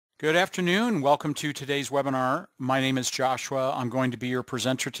Good afternoon. Welcome to today's webinar. My name is Joshua. I'm going to be your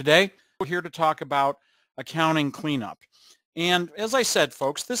presenter today. We're here to talk about accounting cleanup. And as I said,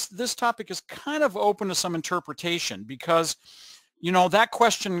 folks, this topic is kind of open to some interpretation because, that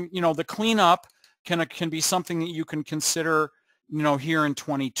question, the cleanup can be something that you can consider, here in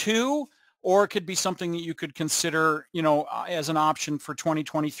 22, or it could be something that you could consider, as an option for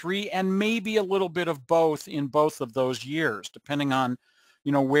 2023, and maybe a little bit of both in both of those years, depending on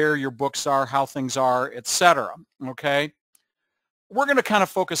where your books are, how things are, etc. Okay, we're going to kind of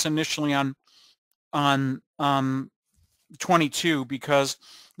focus initially on 22 because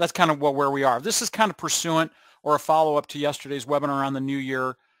that's kind of where we are. This is kind of pursuant or a follow-up to yesterday's webinar on the New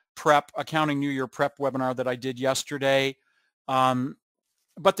Year Prep, Accounting New Year Prep webinar that I did yesterday.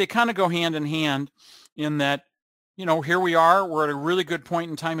 But they kind of go hand in hand in that, here we are. We're at a really good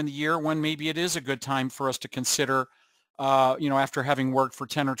point in time in the year when maybe it is a good time for us to consider after having worked for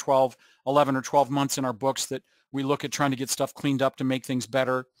 10 or 12, 11 or 12 months in our books, that we look at trying to get stuff cleaned up to make things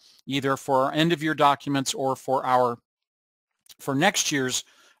better, either for our end of year documents or for next year's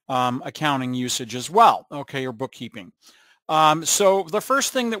accounting usage as well, okay, or bookkeeping. So the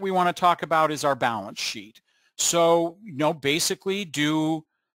first thing that we want to talk about is our balance sheet. So, basically,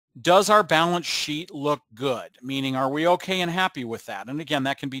 does our balance sheet look good? Meaning, are we okay and happy with that? And again,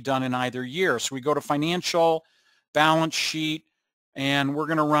 that can be done in either year. So we go to financial, balance sheet, and we're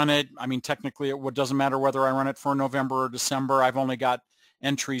going to run it. I mean, technically, it doesn't matter whether I run it for November or December. I've only got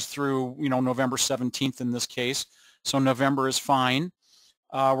entries through, November 17th in this case. So November is fine.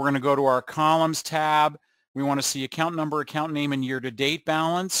 We're going to go to our columns tab. We want to see account number, account name, and year-to-date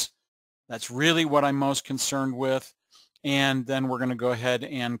balance. That's really what I'm most concerned with. And then we're going to go ahead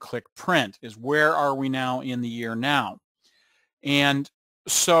and click print, is where are we now in the year now? And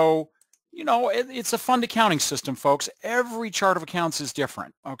so, it's a fund accounting system, folks. Every chart of accounts is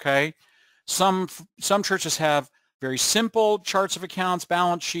different, okay? Some churches have very simple charts of accounts,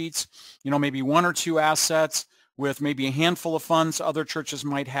 balance sheets, maybe one or two assets with maybe a handful of funds. Other churches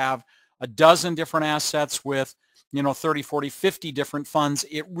might have a dozen different assets with, 30, 40, 50 different funds.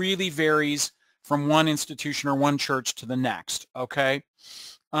 It really varies from one institution or one church to the next, okay?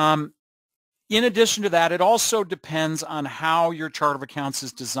 In addition to that, it also depends on how your chart of accounts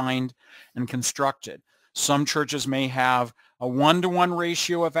is designed and constructed. Some churches may have a one-to-one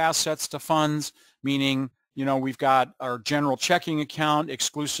ratio of assets to funds, meaning, we've got our general checking account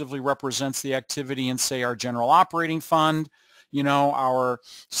exclusively represents the activity in, say, our general operating fund. Our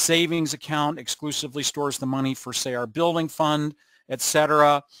savings account exclusively stores the money for, say, our building fund,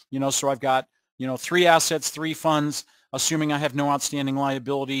 etc. So I've got, 3 assets, 3 funds. Assuming I have no outstanding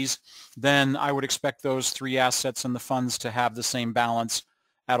liabilities, then I would expect those 3 assets and the funds to have the same balance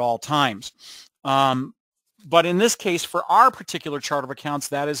at all times. But in this case, for our particular chart of accounts,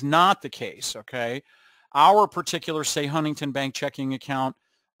 that is not the case, okay? Our particular, say, Huntington Bank checking account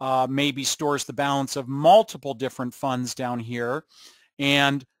maybe stores the balance of multiple different funds down here.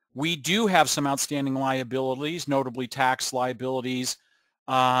 And we do have some outstanding liabilities, notably tax liabilities,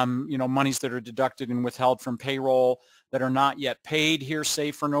 monies that are deducted and withheld from payroll that are not yet paid here,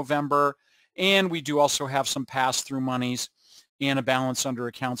 say, for November. And we do also have some pass-through monies and a balance under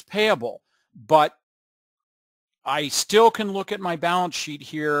accounts payable. But I still can look at my balance sheet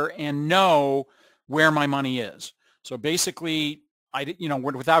here and know where my money is. So basically,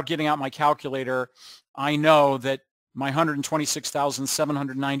 without getting out my calculator, I know that my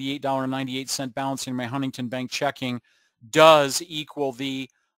 $126,798.98 balance in my Huntington Bank checking does equal the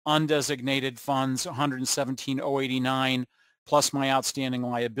undesignated funds, 117,089, plus my outstanding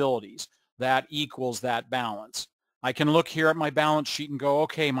liabilities. That equals that balance. I can look here at my balance sheet and go,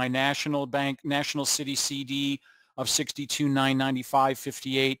 okay, my National City CD of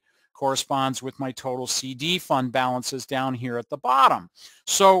 62,995.58 corresponds with my total CD fund balances down here at the bottom.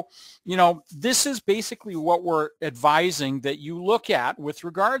 So, this is basically what we're advising that you look at with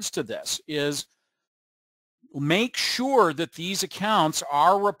regards to this, is make sure that these accounts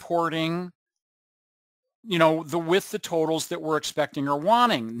are reporting, with the totals that we're expecting or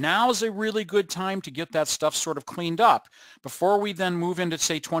wanting. Now is a really good time to get that stuff sort of cleaned up before we then move into,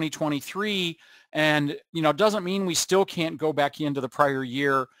 say, 2023. And, doesn't mean we still can't go back into the prior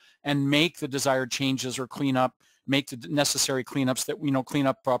year and make the desired changes or make the necessary cleanups that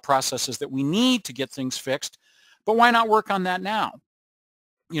cleanup processes that we need to get things fixed. But why not work on that now?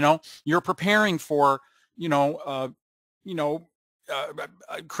 You're preparing for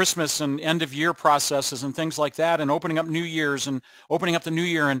Christmas and end of year processes and things like that, and opening up New Year's and opening up the new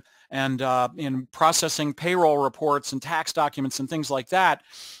year and processing payroll reports and tax documents and things like that.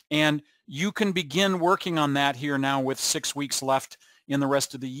 And you can begin working on that here now with 6 weeks left in the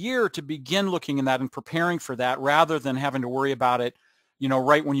rest of the year to begin looking at that and preparing for that, rather than having to worry about it,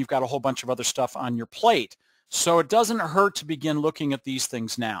 right when you've got a whole bunch of other stuff on your plate. So it doesn't hurt to begin looking at these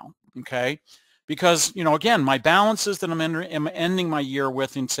things now, okay? Because, again, my balances that I'm ending my year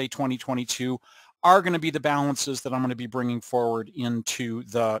with in, say, 2022 are going to be the balances that I'm going to be bringing forward into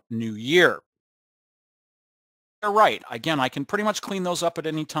the new year. You're right. Again, I can pretty much clean those up at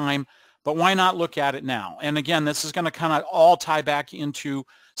any time, but why not look at it now? And again, this is going to kind of all tie back into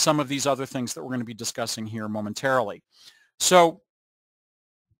some of these other things that we're going to be discussing here momentarily. So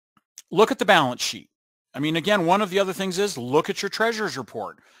look at the balance sheet. I mean, again, one of the other things is look at your treasurer's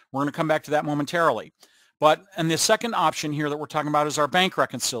report. We're going to come back to that momentarily. And the second option here that we're talking about is our bank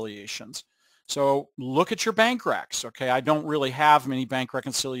reconciliations. So look at your bank recs. Okay, I don't really have many bank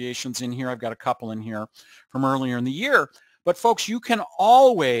reconciliations in here. I've got a couple in here from earlier in the year. But folks, you can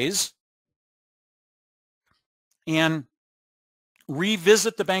always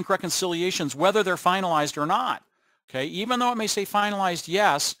revisit the bank reconciliations, whether they're finalized or not. Okay, even though it may say finalized,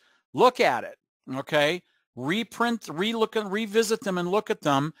 yes, look at it. Okay, revisit them and look at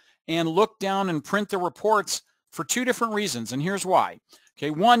them, and look down and print the reports for two different reasons. And here's why. Okay,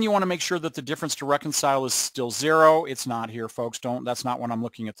 one, you want to make sure that the difference to reconcile is still zero. It's not here, folks. That's not what I'm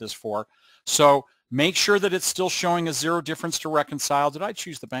looking at this for. So make sure that it's still showing a zero difference to reconcile. Did I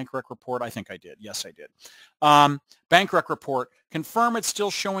choose the bank rec report? I think I did. Yes, I did. Bank rec report, confirm it's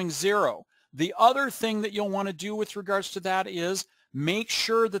still showing zero. The other thing that you'll want to do with regards to that is make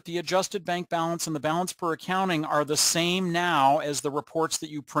sure that the adjusted bank balance and the balance per accounting are the same now as the reports that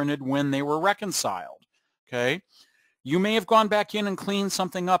you printed when they were reconciled. Okay. You may have gone back in and cleaned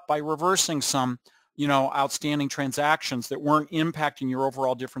something up by reversing some, outstanding transactions that weren't impacting your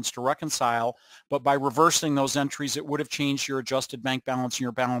overall difference to reconcile, but by reversing those entries, it would have changed your adjusted bank balance and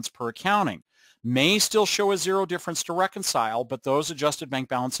your balance per accounting. May still show a zero difference to reconcile, but those adjusted bank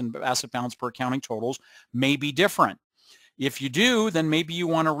balance and asset balance per accounting totals may be different. If you do, then maybe you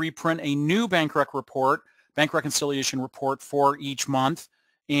want to reprint a new bank reconciliation report for each month,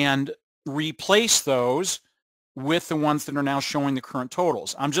 and replace those with the ones that are now showing the current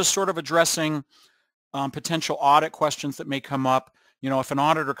totals. I'm just sort of addressing potential audit questions that may come up. If an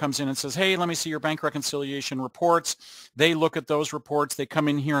auditor comes in and says, hey, let me see your bank reconciliation reports, they look at those reports, they come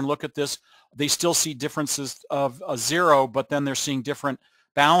in here and look at this, they still see differences of a zero, but then they're seeing different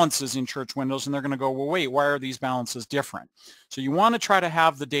balances in church windows, and they're going to go, well, wait, why are these balances different? So you want to try to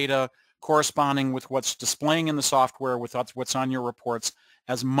have the data corresponding with what's displaying in the software, with what's on your reports,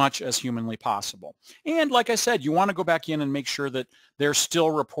 as much as humanly possible. And like I said, you want to go back in and make sure that they're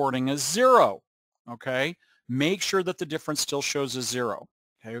still reporting as zero. Okay, make sure that the difference still shows as zero.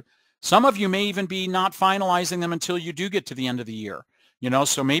 Okay, some of you may even be not finalizing them until you do get to the end of the year.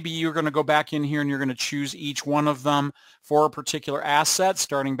 So maybe you're going to go back in here and you're going to choose each one of them for a particular asset,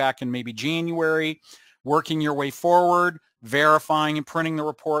 starting back in maybe January, working your way forward, verifying and printing the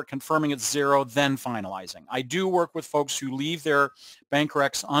report, confirming it's zero, then finalizing. I do work with folks who leave their bank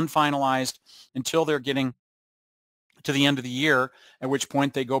recs unfinalized until they're getting to the end of the year, at which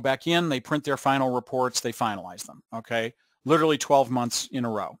point they go back in, they print their final reports, they finalize them, okay? Literally 12 months in a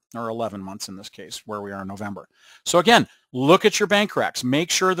row, or 11 months in this case, where we are in November. So again, look at your bank recs. Make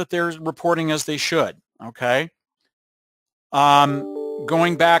sure that they're reporting as they should, okay?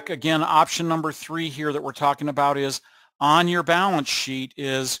 Going back, again, option number 3 here that we're talking about is on your balance sheet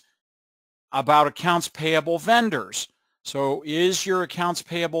is about accounts payable vendors. So is your accounts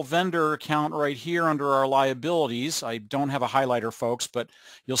payable vendor account right here under our liabilities? I don't have a highlighter, folks, but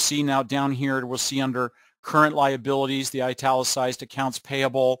you'll see now down here, we'll see under current liabilities, the italicized accounts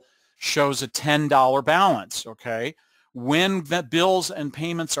payable shows a $10 balance, okay? When the bills and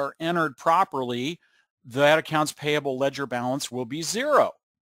payments are entered properly, that accounts payable ledger balance will be zero,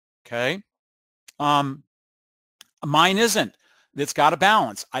 okay? Mine isn't. It's got a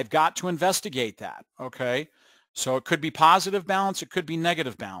balance. I've got to investigate that, okay? So it could be positive balance, it could be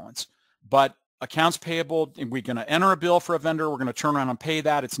negative balance, but accounts payable, we're going to enter a bill for a vendor, we're going to turn around and pay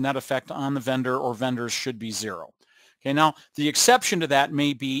that, its net effect on the vendor or vendors should be zero. Okay, now the exception to that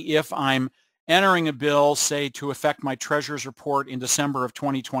may be if I'm entering a bill, say, to affect my treasurer's report in December of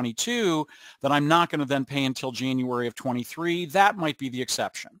 2022, that I'm not going to then pay until January of 23. That might be the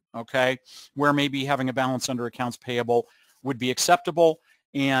exception, okay, where maybe having a balance under accounts payable would be acceptable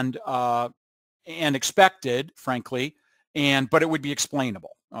and expected, frankly, but it would be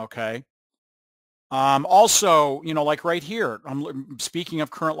explainable, okay? Also, like right here, I'm speaking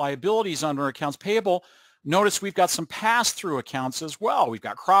of current liabilities under accounts payable, notice we've got some pass-through accounts as well. We've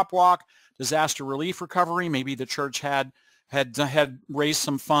got crop walk, disaster relief recovery. Maybe the church had raised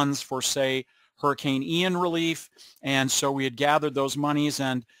some funds for, say, Hurricane Ian relief. And so we had gathered those monies,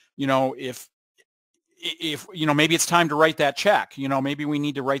 and, you know, if you know, maybe it's time to write that check, you know, maybe we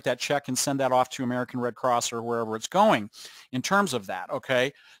need to write that check and send that off to American Red Cross or wherever it's going in terms of that.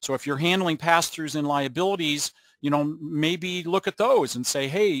 Okay. So if you're handling pass-throughs and liabilities, you know, maybe look at those and say,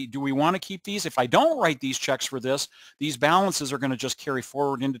 hey, do we want to keep these? If I don't write these checks for this, these balances are going to just carry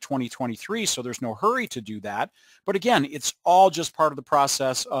forward into 2023. So there's no hurry to do that. But again, it's all just part of the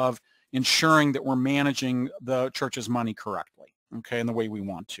process of ensuring that we're managing the church's money correctly. Okay. And the way we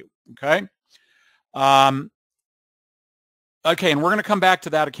want to. Okay. Okay, and we're going to come back to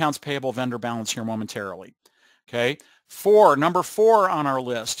that accounts payable vendor balance here momentarily. Okay, number four on our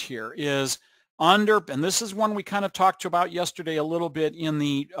list here is under, and this is one we kind of talked about yesterday a little bit in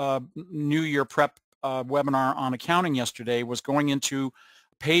the New Year Prep webinar on accounting yesterday, was going into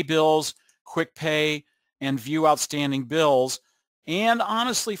pay bills, quick pay, and view outstanding bills. And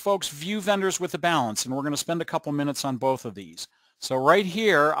honestly, folks, view vendors with a balance, and we're going to spend a couple minutes on both of these. So right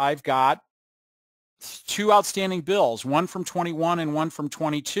here, I've got two outstanding bills, one from 21 and one from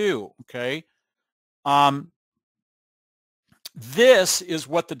 22, okay? This is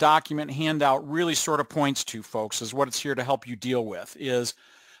what the document handout really sort of points to, folks, is what it's here to help you deal with, is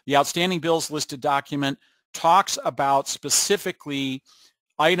the outstanding bills listed document talks about specifically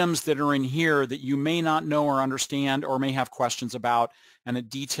items that are in here that you may not know or understand or may have questions about, and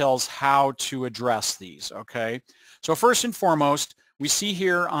it details how to address these, okay? So first and foremost, we see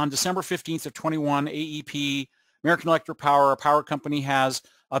here on December 15th of 21, AEP, American Electric Power, a power company, has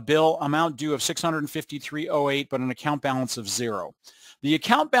a bill amount due of $653.08, but an account balance of zero. The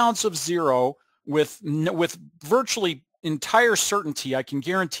account balance of zero, with virtually entire certainty, I can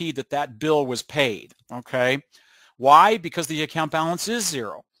guarantee that that bill was paid, okay? Why? Because the account balance is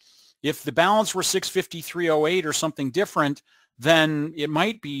zero. If the balance were $653.08 or something different, then it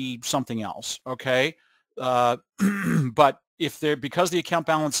might be something else, okay? But because the account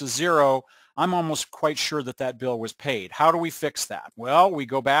balance is zero, I'm almost quite sure that that bill was paid. How do we fix that? Well, we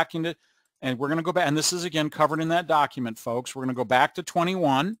go back into, and we're going to go back, and this is again covered in that document, folks. We're going to go back to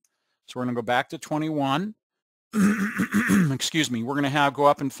 21. So we're going to go back to 21. Excuse me. We're going to go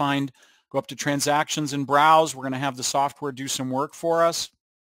up to transactions and browse. We're going to have the software do some work for us.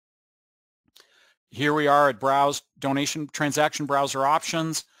 Here we are at browse donation transaction browser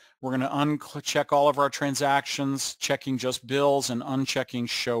options. We're going to uncheck all of our transactions, checking just bills and unchecking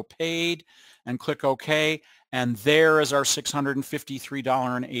show paid, and click OK. And there is our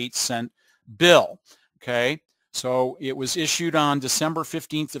 $653.08 bill. Okay, so it was issued on December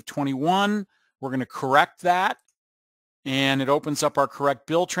 15th of 21. We're going to correct that, and it opens up our correct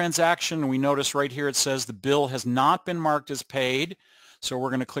bill transaction. We notice right here it says the bill has not been marked as paid. So we're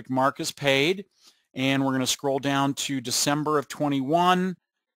going to click Mark as Paid, and we're going to scroll down to December of 21.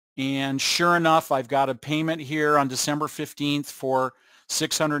 And sure enough, I've got a payment here on December 15th for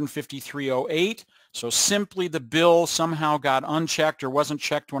 $653.08. So simply the bill somehow got unchecked or wasn't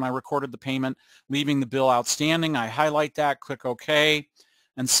checked when I recorded the payment, leaving the bill outstanding. I highlight that, click OK,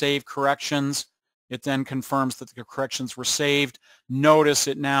 and save corrections. It then confirms that the corrections were saved. Notice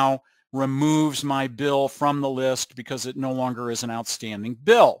it now removes my bill from the list because it no longer is an outstanding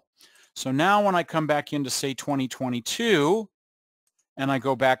bill. So now when I come back into, say, 2022, and I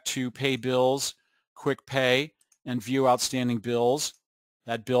go back to Pay Bills, Quick Pay, and View Outstanding Bills,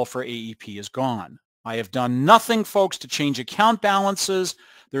 that bill for AEP is gone. I have done nothing, folks, to change account balances.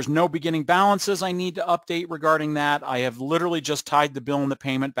 There's no beginning balances I need to update regarding that. I have literally just tied the bill and the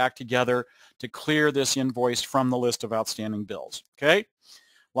payment back together to clear this invoice from the list of outstanding bills. Okay?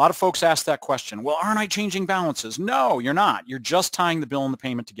 A lot of folks ask that question. Well, aren't I changing balances? No, you're not. You're just tying the bill and the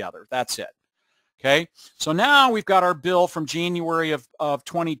payment together. That's it. Okay, so now we've got our bill from January of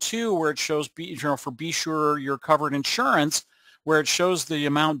 22, where it shows, for Be Sure You're Covered Insurance, where it shows the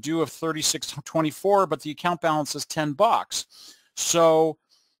amount due of $36.24, but the account balance is $10. So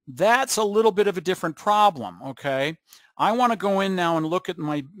that's a little bit of a different problem. Okay, I want to go in now and look at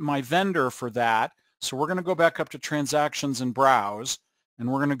my vendor for that. So we're going to go back up to Transactions and Browse,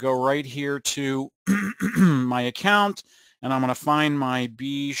 and we're going to go right here to my account. And I'm going to find my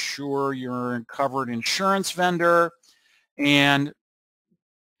Be Sure You're Covered Insurance vendor. And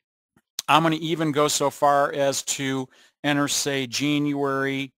I'm going to even go so far as to enter, say,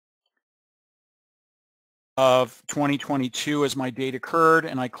 January of 2022 as my date occurred.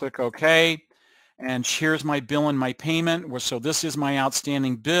 And I click OK. And here's my bill and my payment. So this is my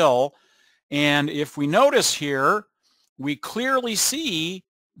outstanding bill. And if we notice here, we clearly see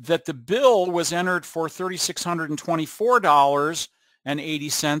that the bill was entered for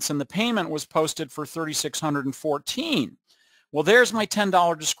 $3,624.80, and the payment was posted for $3,614. Well, there's my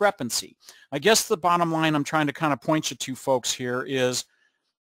 $10 discrepancy. I guess the bottom line I'm trying to kind of point you to, folks, here is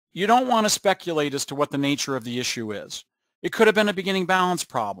you don't want to speculate as to what the nature of the issue is. It could have been a beginning balance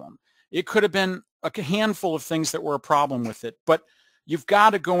problem. It could have been a handful of things that were a problem with it. But you've got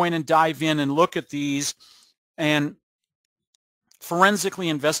to go in and dive in and look at these and forensically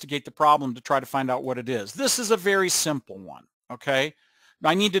investigate the problem to try to find out what it is. This is a very simple one, okay?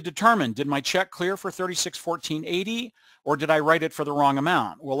 I need to determine, did my check clear for $3614.80 or did I write it for the wrong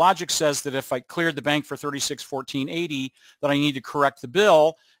amount? Well, logic says that if I cleared the bank for $3614.80, that I need to correct the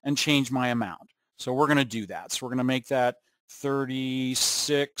bill and change my amount. So we're going to do that. So we're going to make that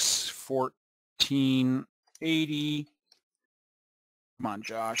 $3614.80. Come on,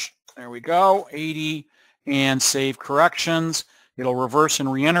 Josh. There we go. 80 and save corrections. It'll reverse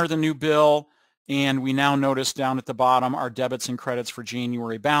and re-enter the new bill. And we now notice down at the bottom our debits and credits for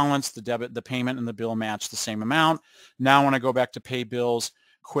January balance. The debit, the payment, and the bill match the same amount. Now when I go back to pay bills,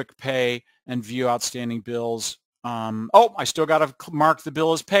 quick pay, and view outstanding bills, oh, I still got to mark the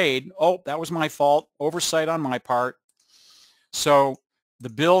bill as paid. Oh, that was my fault. Oversight on my part. So the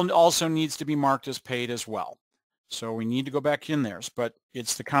bill also needs to be marked as paid as well. So we need to go back in there. But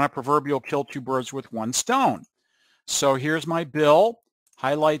it's the kind of proverbial kill two birds with one stone. So here's my bill.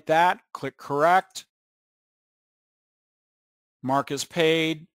 Highlight that, click correct, mark as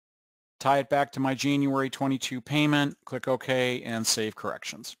paid, tie it back to my January 22 payment, click OK, and save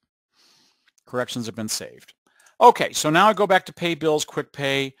corrections. Corrections have been saved. Okay, so now I go back to pay bills, quick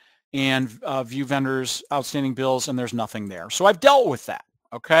pay, and view vendors, outstanding bills, and there's nothing there. So I've dealt with that,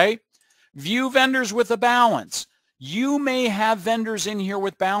 okay? View vendors with a balance. You may have vendors in here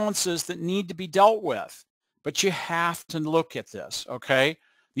with balances that need to be dealt with. But you have to look at this, okay?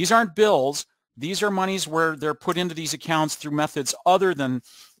 These aren't bills. These are monies where they're put into these accounts through methods other than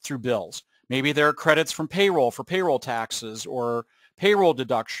through bills. Maybe they're credits from payroll for payroll taxes or payroll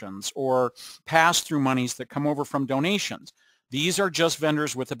deductions or pass-through monies that come over from donations. These are just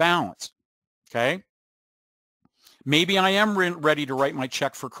vendors with a balance, okay? Maybe I am ready to write my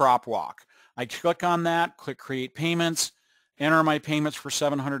check for Crop Walk. I click on that, click Create Payments, enter my payments for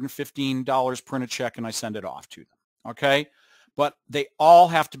 $715, print a check, and I send it off to them, okay? But they all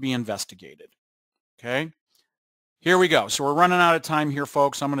have to be investigated, okay? Here we go. So we're running out of time here,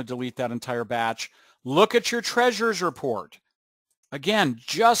 folks. I'm going to delete that entire batch. Look at your treasurer's report. Again,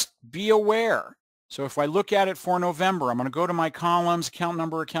 just be aware. So if I look at it for November, I'm going to go to my columns, account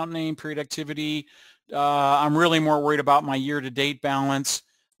number, account name, period activity. I'm really more worried about my year-to-date balance.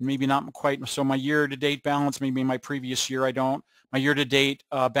 Maybe not quite. So my year-to-date balance, maybe my previous year, I don't. My year-to-date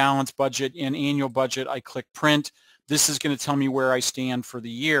balance, budget, and annual budget, I click print. This is going to tell me where I stand for the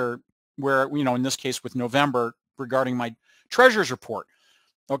year, where, you know, in this case with November regarding my treasurer's report,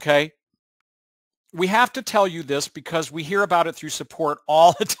 okay? We have to tell you this because we hear about it through support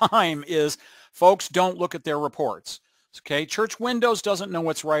all the time is folks don't look at their reports. Okay, Church Windows doesn't know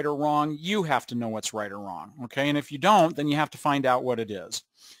what's right or wrong. You have to know what's right or wrong. Okay, and if you don't, then you have to find out what it is.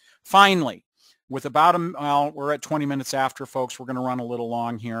 Finally, with about well, we're at 20 minutes after, folks. We're going to run a little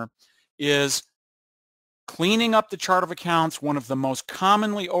long here. Is cleaning up the chart of accounts one of the most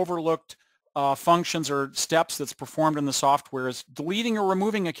commonly overlooked functions or steps that's performed in the software is deleting or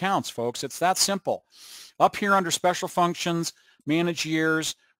removing accounts, folks. It's that simple. Up here under Special Functions, Manage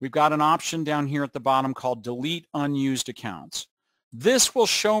Years, we've got an option down here at the bottom called Delete Unused Accounts. This will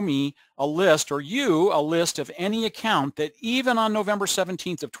show me a list, or you, a list of any account that even on November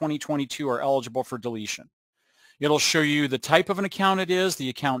 17th of 2022 are eligible for deletion. It'll show you the type of an account it is, the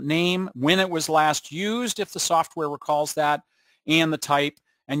account name, when it was last used, if the software recalls that, and the type,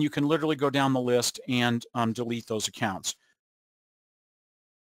 and you can literally go down the list and delete those accounts.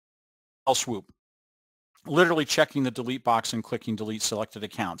 I'll swoop. Literally checking the delete box and clicking delete selected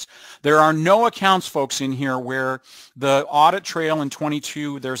accounts. There are no accounts, folks, in here where the audit trail in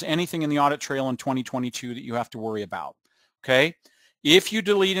 22, there's anything in the audit trail in 2022 that you have to worry about, okay? If you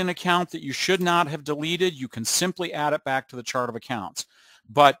delete an account that you should not have deleted, you can simply add it back to the chart of accounts.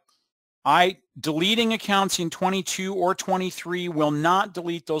 But deleting accounts in 22 or 23 will not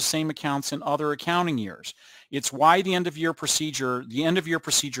delete those same accounts in other accounting years. It's why the end of year procedure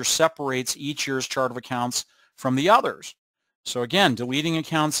separates each year's chart of accounts from the others. So again, deleting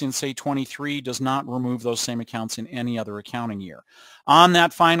accounts in, say, 23 does not remove those same accounts in any other accounting year. On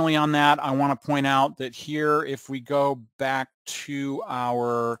that, finally on that, I want to point out that here, if we go back to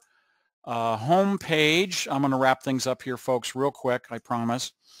our home page, I'm going to wrap things up here, folks, real quick, I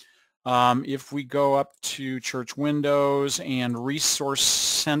promise. If we go up to Church Windows and Resource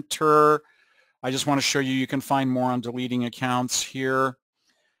Center, I just want to show you, you can find more on deleting accounts here.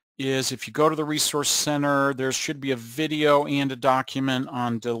 is if you go to the Resource Center, there should be a video and a document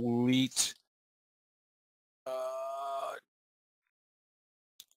on delete.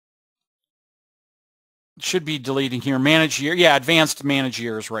 Should be deleting here. Manage year. Yeah, advanced manage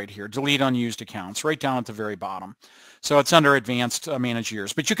years right here. Delete unused accounts right down at the very bottom. So it's under advanced manage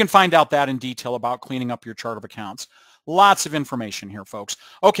years. But you can find out that in detail about cleaning up your chart of accounts. Lots of information here, folks.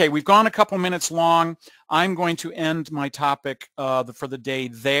 Okay, we've gone a couple minutes long. I'm going to end my topic for the day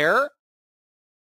there.